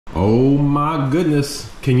Oh my goodness.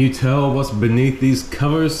 Can you tell what's beneath these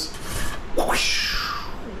covers?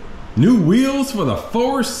 New wheels for the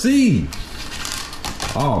 4C.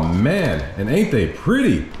 Oh man, and ain't they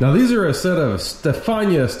pretty? Now these are a set of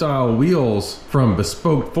Stefania style wheels from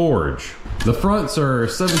Bespoke Forge. The fronts are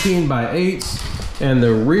 17 by 8s and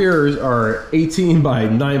the rears are 18 by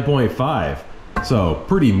 9.5. So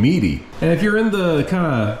pretty meaty. And if you're in the kind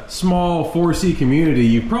of small 4C community,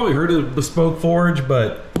 you've probably heard of Bespoke Forge,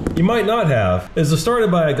 but you might not have. It was started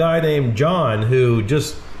by a guy named John who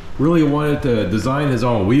just really wanted to design his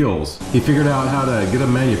own wheels. He figured out how to get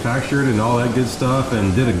them manufactured and all that good stuff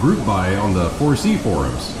and did a group buy on the 4C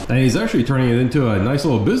forums. And he's actually turning it into a nice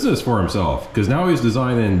little business for himself, because now he's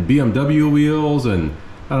designing BMW wheels and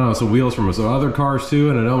I don't know, some wheels from some other cars too,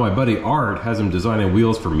 and I know my buddy Art has him designing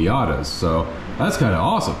wheels for Miatas, so that's kind of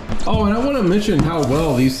awesome. Oh, and I want to mention how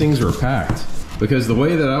well these things are packed, because the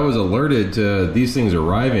way that I was alerted to these things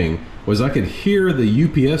arriving was I could hear the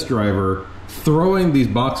UPS driver throwing these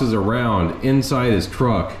boxes around inside his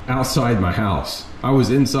truck outside my house. I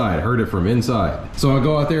was inside, heard it from inside. So I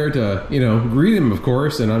go out there to, you know, greet him of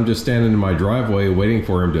course, and I'm just standing in my driveway waiting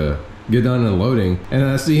for him to get done unloading, and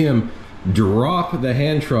I see him drop the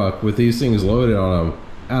hand truck with these things loaded on him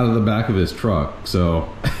out of the back of his truck. So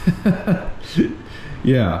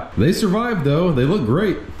yeah, they survived though. They look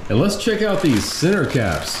great. And let's check out these center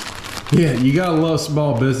caps. Yeah, you gotta love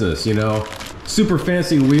small business, you know. Super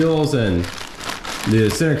fancy wheels, and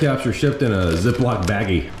the center caps are shipped in a Ziploc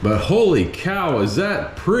baggie. But holy cow, is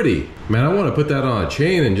that pretty. Man, I want to put that on a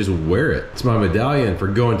chain and just wear it. It's my medallion for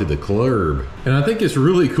going to the club. And I think it's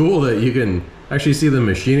really cool that you can actually see the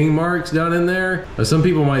machining marks down in there. Some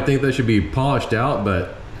people might think that should be polished out,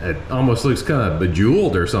 but it almost looks kind of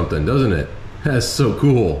bejeweled or something, doesn't it? That's so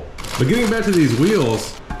cool. But getting back to these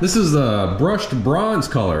wheels, this is the brushed bronze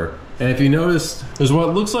color. And if you notice, there's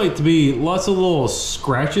what looks like to be lots of little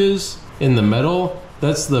scratches in the metal.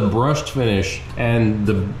 That's the brushed finish, and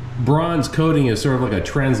the bronze coating is sort of like a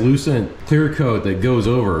translucent clear coat that goes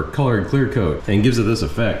over, colored clear coat, and gives it this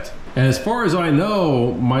effect. And as far as I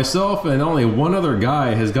know, myself and only one other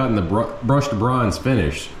guy has gotten the brushed bronze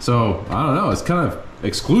finish. So I don't know, it's kind of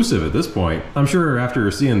exclusive at this point. I'm sure after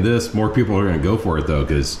seeing this, more people are gonna go for it though,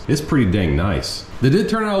 because it's pretty dang nice. They did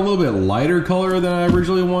turn out a little bit lighter color than I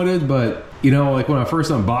originally wanted, but you know, like when I first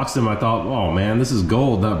unboxed them, I thought, oh man, this is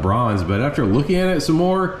gold, not bronze. But after looking at it some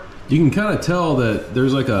more, you can kind of tell that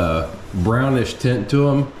there's like a brownish tint to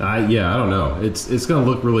them. Yeah, I don't know. It's gonna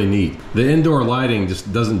look really neat. The indoor lighting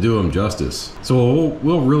just doesn't do them justice. So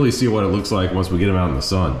we'll really see what it looks like once we get them out in the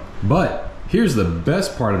sun. But here's the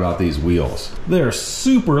best part about these wheels. They're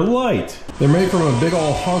super light. They're made from a big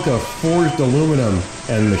old hunk of forged aluminum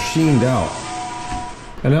and machined out.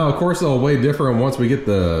 And now of course they'll weigh different once we get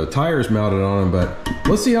the tires mounted on them, but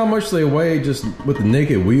let's see how much they weigh just with the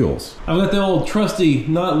naked wheels. I've got the old trusty,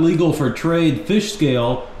 not legal for trade fish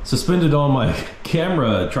scale suspended on my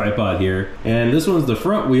camera tripod here. And this one's the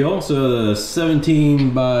front wheel, so the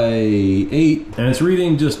 17 by 8, and it's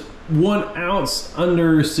reading just 1 ounce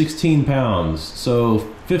under 16 pounds.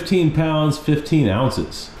 So 15 pounds, 15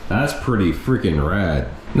 ounces. That's pretty freaking rad.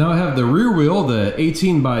 Now I have the rear wheel, the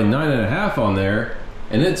 18 by 9.5 on there,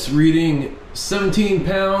 and it's reading 17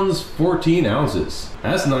 pounds, 14 ounces.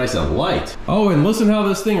 That's nice and light. Oh, and listen how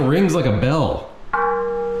this thing rings like a bell.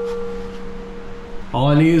 All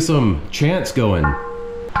I need is some chants going.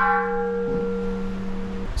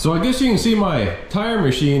 So I guess you can see my tire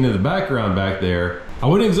machine in the background back there. I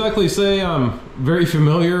wouldn't exactly say I'm very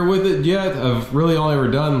familiar with it yet. I've really only ever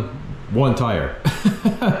done one tire.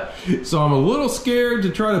 So I'm a little scared to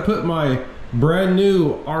try to put my brand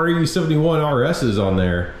new RE71 RSs on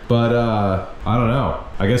there, but I don't know.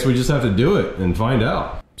 I guess we just have to do it and find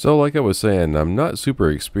out. So like I was saying, I'm not super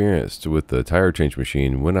experienced with the tire change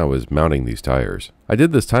machine when I was mounting these tires. I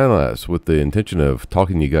did this time lapse with the intention of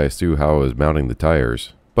talking you guys through how I was mounting the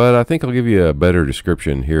tires, but I think I'll give you a better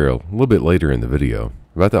description here a little bit later in the video.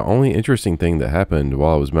 About the only interesting thing that happened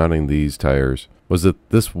while I was mounting these tires was that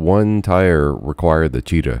this one tire required the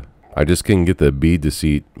cheetah. I just couldn't get the bead to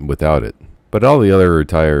seat without it. But all the other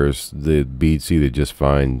tires, the bead seated just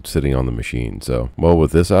fine sitting on the machine. So, well,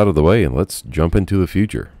 with this out of the way, let's jump into the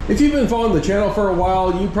future. If you've been following the channel for a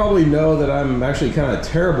while, you probably know that I'm actually kind of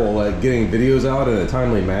terrible at getting videos out in a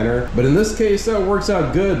timely manner. But in this case, that works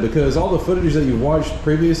out good because all the footage that you've watched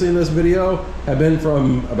previously in this video have been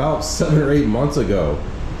from about 7 or 8 months ago.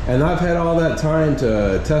 And I've had all that time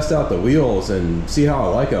to test out the wheels and see how I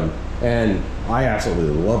like them. And I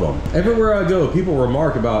absolutely love them. Everywhere I go, people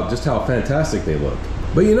remark about just how fantastic they look.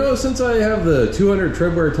 But you know, since I have the 200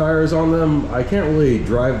 tread wear tires on them, I can't really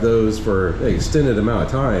drive those for an extended amount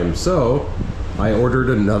of time, so I ordered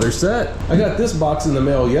another set. I got this box in the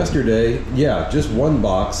mail yesterday. Yeah, just one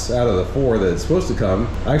box out of the 4 that's supposed to come.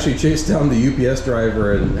 I actually chased down the UPS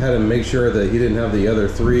driver and had him make sure that he didn't have the other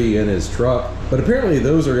 3 in his truck. But apparently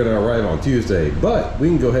those are gonna arrive on Tuesday. But we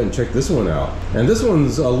can go ahead and check this one out. And this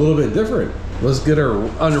one's a little bit different. Let's get her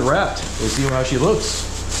unwrapped and see how she looks.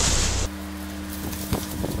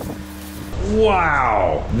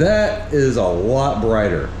 Wow, that is a lot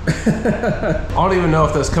brighter. I don't even know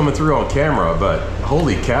if that's coming through on camera, but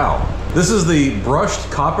holy cow. This is the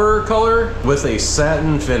brushed copper color with a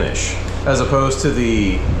satin finish, as opposed to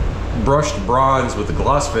the brushed bronze with the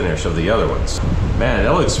gloss finish of the other ones. Man,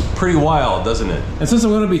 that looks pretty wild, doesn't it? And since I'm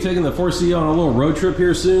going to be taking the 4C on a little road trip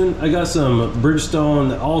here soon, I got some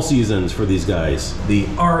Bridgestone All Seasons for these guys. The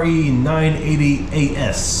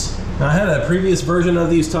RE980AS. Now, I had a previous version of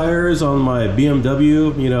these tires on my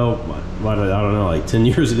BMW, you know, I don't know, like 10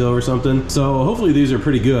 years ago or something. So hopefully these are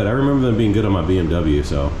pretty good. I remember them being good on my BMW,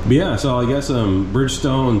 so. But yeah, so I got some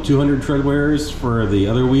Bridgestone 200 tread wears for the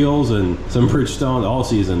other wheels and some Bridgestone All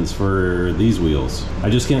Seasons for these wheels. I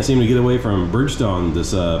just can't seem to get away from Bridgestone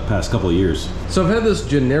this past couple of years. So I've had this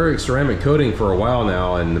generic ceramic coating for a while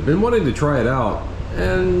now and I've been wanting to try it out.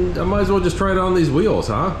 And I might as well just try it on these wheels,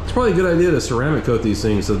 huh? It's probably a good idea to ceramic coat these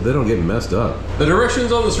things so they don't get messed up. The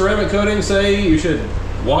directions on the ceramic coating say you should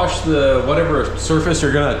wash the whatever surface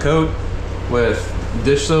you're gonna coat with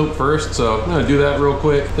dish soap first, so I'm gonna do that real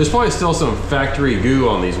quick. There's probably still some factory goo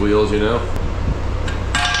on these wheels, you know?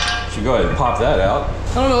 Should go ahead and pop that out.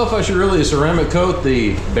 I don't know if I should really ceramic coat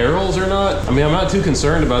the barrels or not. I mean, I'm not too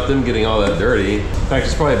concerned about them getting all that dirty. In fact,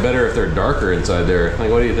 it's probably better if they're darker inside there. Like,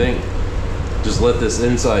 what do you think? Just let this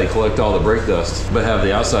inside collect all the brake dust, but have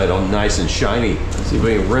the outside all nice and shiny. See if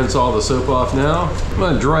we can rinse all the soap off now. I'm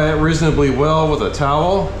gonna dry it reasonably well with a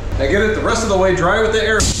towel and get it the rest of the way dry with the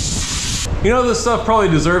air. You know, this stuff probably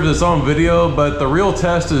deserves its own video, but the real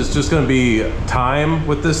test is just gonna be time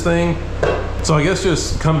with this thing. So I guess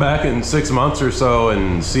just come back in 6 months or so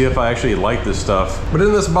and see if I actually like this stuff. But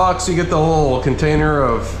in this box, you get the little container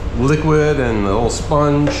of liquid and the little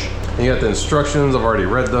sponge. And you got the instructions, I've already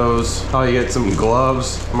read those. Oh, you get some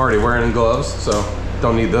gloves. I'm already wearing gloves, so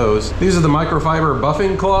don't need those. These are the microfiber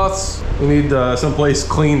buffing cloths. You need someplace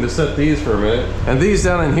clean to set these for a minute. And these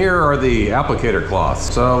down in here are the applicator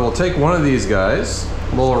cloths. So we'll take one of these guys,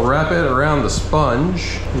 we'll wrap it around the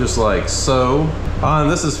sponge, just like so. And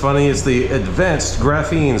this is funny, it's the Advanced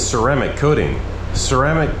Graphene Ceramic Coating.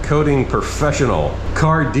 Ceramic Coating Professional.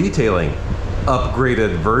 Car Detailing.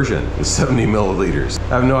 Upgraded version, 70 milliliters.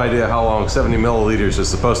 I have no idea how long 70 milliliters is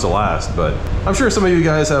supposed to last, but I'm sure some of you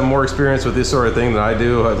guys have more experience with this sort of thing than I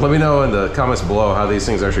do. Let me know in the comments below how these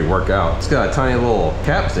things actually work out. It's got a tiny little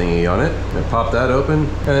cap thingy on it. And pop that open.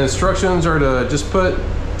 And the instructions are to just put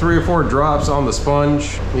 3 or 4 drops on the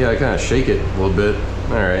sponge. Yeah, I kind of shake it a little bit.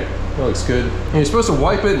 All right, that looks good. And you're supposed to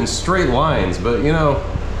wipe it in straight lines, but you know,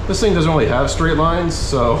 this thing doesn't really have straight lines,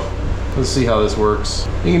 so let's see how this works.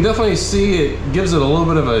 You can definitely see it gives it a little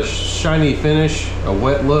bit of a shiny finish, a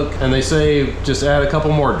wet look. And they say just add a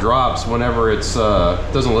couple more drops whenever it's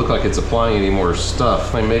doesn't look like it's applying any more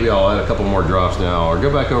stuff. Like maybe I'll add a couple more drops now, or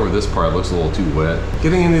go back over this part, it looks a little too wet.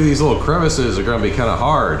 Getting into these little crevices are gonna be kind of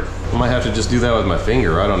hard. I might have to just do that with my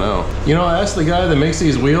finger, I don't know. You know, I asked the guy that makes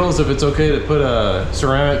these wheels if it's okay to put a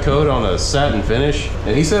ceramic coat on a satin finish,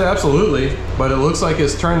 and he said absolutely, but it looks like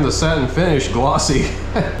it's turned the satin finish glossy.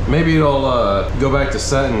 Maybe it'll go back to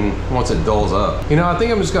satin once it dulls up. You know, I think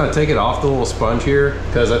I'm just gonna take it off the little sponge here,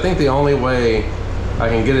 because I think the only way I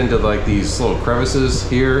can get into like these little crevices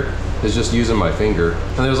here is just using my finger.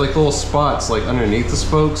 And there's like little spots like underneath the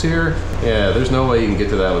spokes here. Yeah, there's no way you can get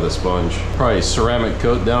to that with a sponge. Probably ceramic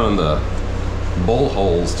coat down in the bolt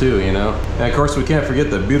holes too, you know? And of course we can't forget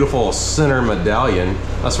the beautiful center medallion.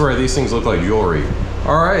 That's where these things look like jewelry.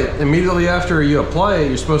 All right, immediately after you apply it,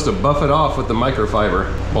 you're supposed to buff it off with the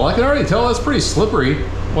microfiber. Well, I can already tell that's pretty slippery.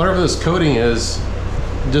 Whatever this coating is,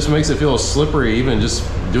 it just makes it feel slippery even just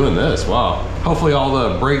doing this, wow. Hopefully all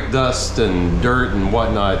the brake dust and dirt and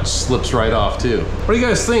whatnot slips right off too. What do you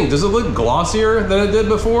guys think? Does it look glossier than it did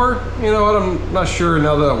before? You know what, I'm not sure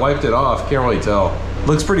now that I wiped it off, can't really tell.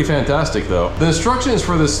 Looks pretty fantastic though. The instructions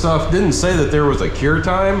for this stuff didn't say that there was a cure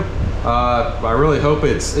time. I really hope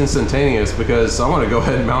it's instantaneous because I want to go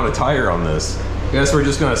ahead and mount a tire on this. I guess we're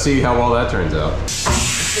just gonna see how well that turns out.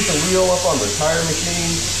 Get the wheel up on the tire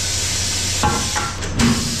machine.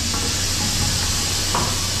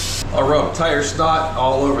 I'll rub tire snot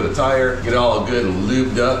all over the tire, get it all good and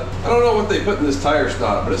lubed up. I don't know what they put in this tire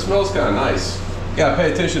snot, but it smells kind of nice. Gotta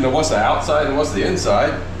pay attention to what's the outside and what's the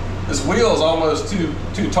inside. This wheel is almost too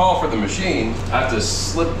tall for the machine. I have to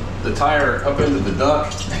slip the tire up into the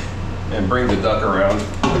duct and bring the duct around.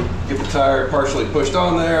 Get the tire partially pushed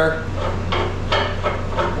on there.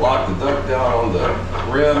 Lock the duct down on the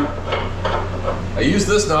rim. I use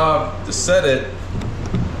this knob to set it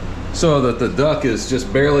so that the duct is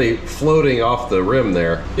just barely floating off the rim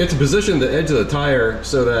there. You have to position the edge of the tire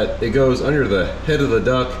so that it goes under the head of the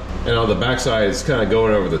duct, and on the backside it's kind of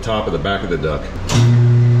going over the top of the back of the duct.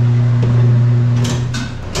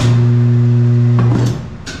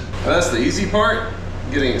 Now that's the easy part,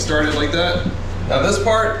 getting it started like that. Now this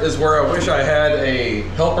part is where I wish I had a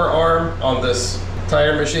helper arm on this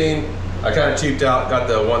tire machine. I kind of cheaped out, got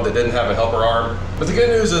the one that didn't have a helper arm. But the good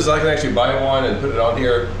news is I can actually buy one and put it on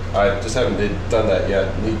here. I just haven't done that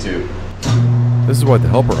yet, need to. This is why the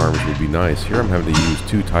helper arms would be nice. Here I'm having to use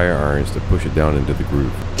 2 tire irons to push it down into the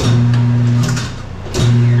groove.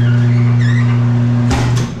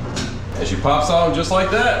 And she pops on just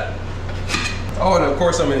like that. Oh, and of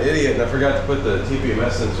course I'm an idiot and I forgot to put the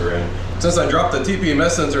TPMS sensor in. Since I dropped the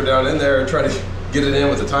TPMS sensor down in there and tried to get it in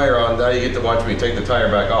with the tire on, now you get to watch me take the tire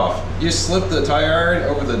back off. You slip the tire iron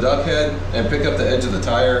over the duct head and pick up the edge of the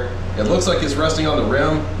tire. It looks like it's resting on the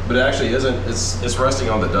rim, but it actually isn't. It's resting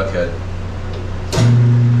on the duct head.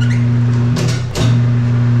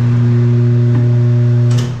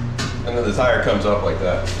 And then the tire comes up like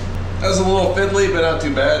that. That's a little fiddly, but not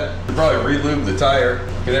too bad. You probably re-lube the tire.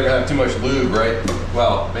 You can never have too much lube, right?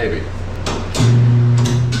 Well, maybe.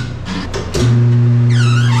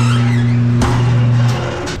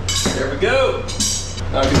 There we go.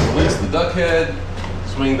 Now I can release the duct head,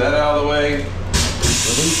 swing that out of the way,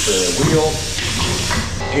 release the wheel.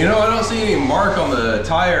 You know, I don't see any mark on the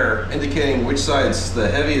tire indicating which side's the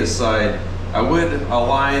heaviest side. I would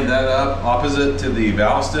align that up opposite to the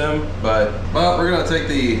valve stem, but we're gonna take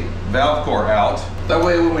the valve core out. That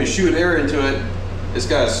way when we shoot air into it, it's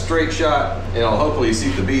got a straight shot and it'll hopefully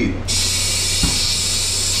seat the bead.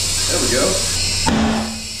 There we go.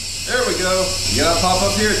 There we go. You gotta pop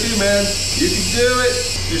up here too, man. You can do it.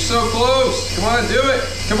 You're so close. Come on, do it.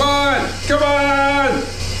 Come on. Come on.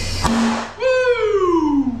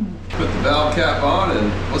 Woo! Put the valve cap on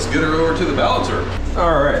and let's get her over to the balancer.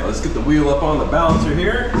 All right, let's get the wheel up on the balancer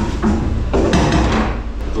here.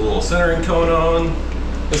 Put the little centering cone on.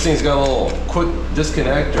 This thing's got a little quick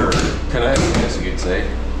disconnect or connect, I guess you could say,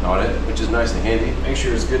 on it, which is nice and handy. Make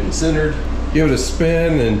sure it's good and centered. Give it a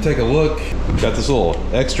spin and take a look. Got this little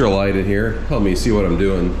extra light in here, help me see what I'm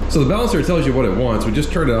doing. So the balancer tells you what it wants. We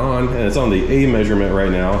just turned it on and it's on the A measurement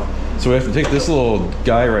right now. So we have to take this little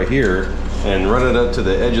guy right here and run it up to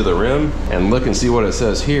the edge of the rim and look and see what it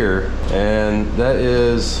says here. And that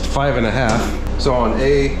is 5.5. So on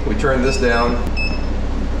A, we turn this down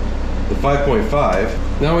to 5.5.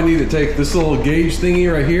 Now we need to take this little gauge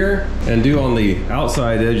thingy right here and do on the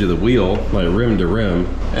outside edge of the wheel, like rim to rim.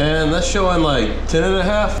 And that's showing like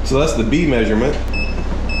 10.5. So that's the B measurement.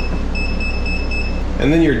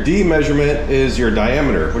 And then your D measurement is your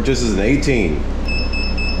diameter, which is an 18.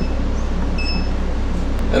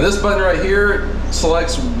 And this button right here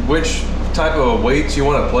selects which type of weights you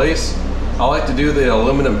want to place. I like to do the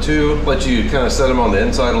aluminum 2, let you kind of set them on the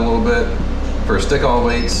inside a little bit. For stick-on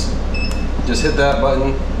weights, just hit that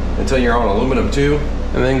button until you're on aluminum 2,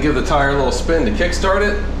 and then give the tire a little spin to kickstart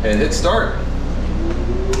it and hit start.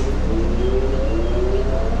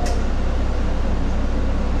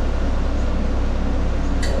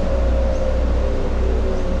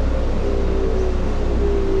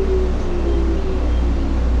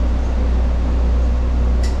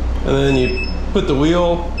 And then you put the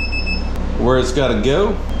wheel where it's got to go.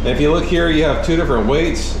 And if you look here, you have 2 different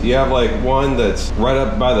weights. You have like one that's right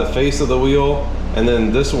up by the face of the wheel, and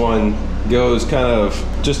then this one goes kind of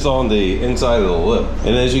just on the inside of the lip.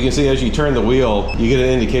 And as you can see, as you turn the wheel, you get an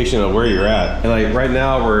indication of where you're at. And like right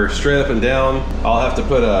now, we're straight up and down. I'll have to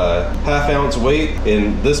put a 1/2 ounce weight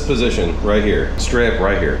in this position right here, straight up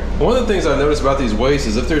right here. One of the things I've noticed about these weights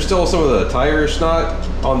is if there's still some of the tire snot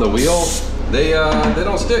on the wheel, they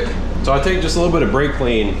don't stick. So I take just a little bit of brake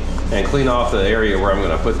clean and clean off the area where I'm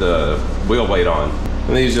gonna put the wheel weight on.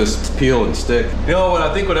 And these just peel and stick. You know what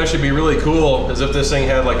I think would actually be really cool is if this thing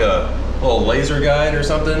had like a little laser guide or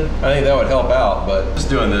something. I think that would help out, but just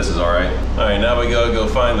doing this is all right. All right, now we go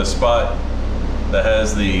find the spot that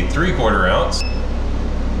has the 3/4 ounce.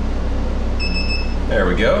 There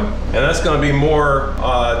we go. And that's gonna be more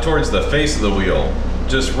towards the face of the wheel.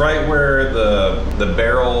 Just right where the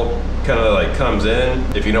barrel kind of like comes in,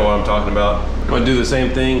 if you know what I'm talking about. I'm gonna do the same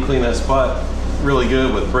thing, clean that spot really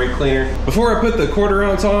good with brake cleaner. Before I put the 1/4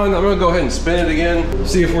 ounce on, I'm gonna go ahead and spin it again,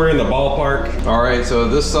 see if we're in the ballpark. All right, so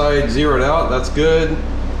this side zeroed out, that's good.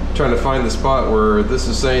 Trying to find the spot where this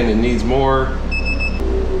is saying it needs more.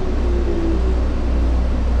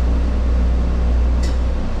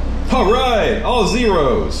 All right, all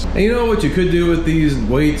zeros. And you know what you could do with these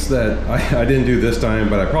weights that I didn't do this time,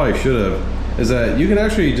 but I probably should have, is that you can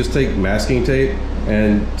actually just take masking tape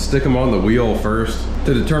and stick them on the wheel first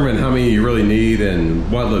to determine how many you really need and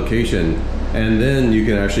what location, and then you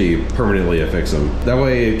can actually permanently affix them. That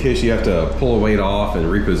way, in case you have to pull a weight off and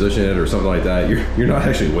reposition it or something like that, you're not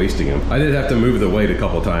actually wasting them. I did have to move the weight a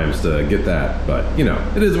couple times to get that, but you know,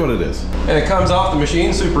 it is what it is. And it comes off the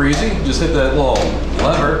machine super easy. Just hit that little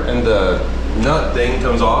lever and the nut thing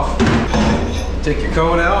comes off. Take your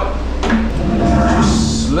cone out,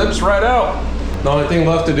 slips right out. The only thing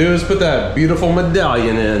left to do is put that beautiful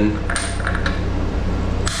medallion in.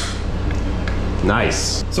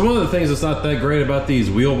 Nice. So one of the things that's not that great about these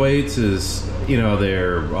wheel weights is, you know,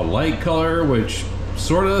 they're a light color, which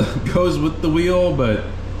sort of goes with the wheel, but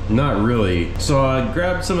not really. So I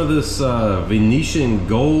grabbed some of this Venetian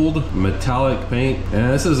gold metallic paint,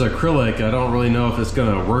 and this is acrylic. I don't really know if it's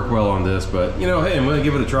gonna work well on this, but you know, hey, I'm gonna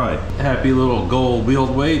give it a try. Happy little gold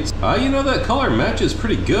wheeled weights. You know, that color matches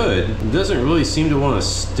pretty good. It doesn't really seem to want to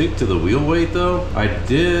stick to the wheel weight though. I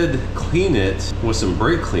did clean it with some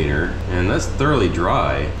brake cleaner, and that's thoroughly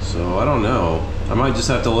dry, so I don't know. I might just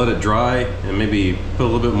have to let it dry and maybe put a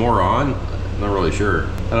little bit more on. Not really sure.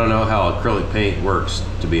 I don't know how acrylic paint works,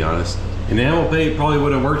 to be honest. Enamel paint probably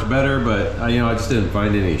would have worked better, but you know, I just didn't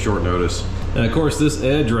find any short notice. And of course, this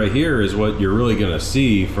edge right here is what you're really gonna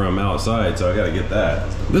see from outside, so I gotta get that.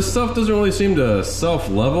 This stuff doesn't really seem to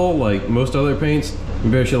self-level like most other paints.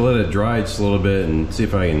 Maybe I should let it dry just a little bit and see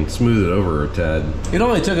if I can smooth it over a tad. It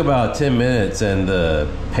only took about 10 minutes and the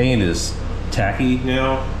paint is tacky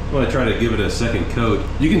now. I'm gonna try to give it a second coat.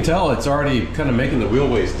 You can tell it's already kind of making the wheel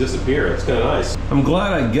weights disappear. It's kind of nice. I'm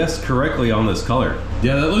glad I guessed correctly on this color.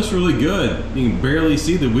 Yeah, that looks really good. You can barely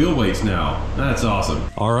see the wheel weights now. That's awesome.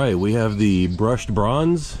 All right, we have the brushed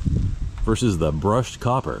bronze versus the brushed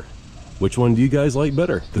copper. Which one do you guys like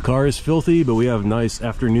better? The car is filthy, but we have nice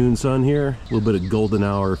afternoon sun here. A little bit of golden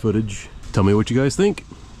hour footage. Tell me what you guys think.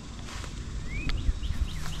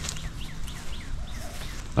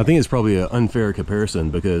 I think it's probably an unfair comparison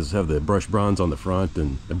because I have the brushed bronze on the front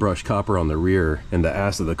and the brushed copper on the rear, and the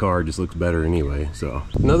ass of the car just looks better anyway. So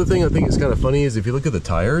another thing I think is kind of funny is if you look at the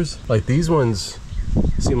tires, like these ones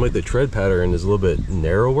seem like the tread pattern is a little bit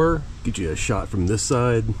narrower. Get you a shot from this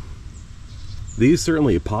side. These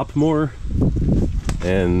certainly pop more,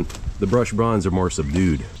 and the brushed bronze are more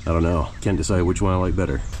subdued. I don't know, can't decide which one I like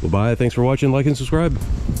better. Well, bye, thanks for watching, like and subscribe.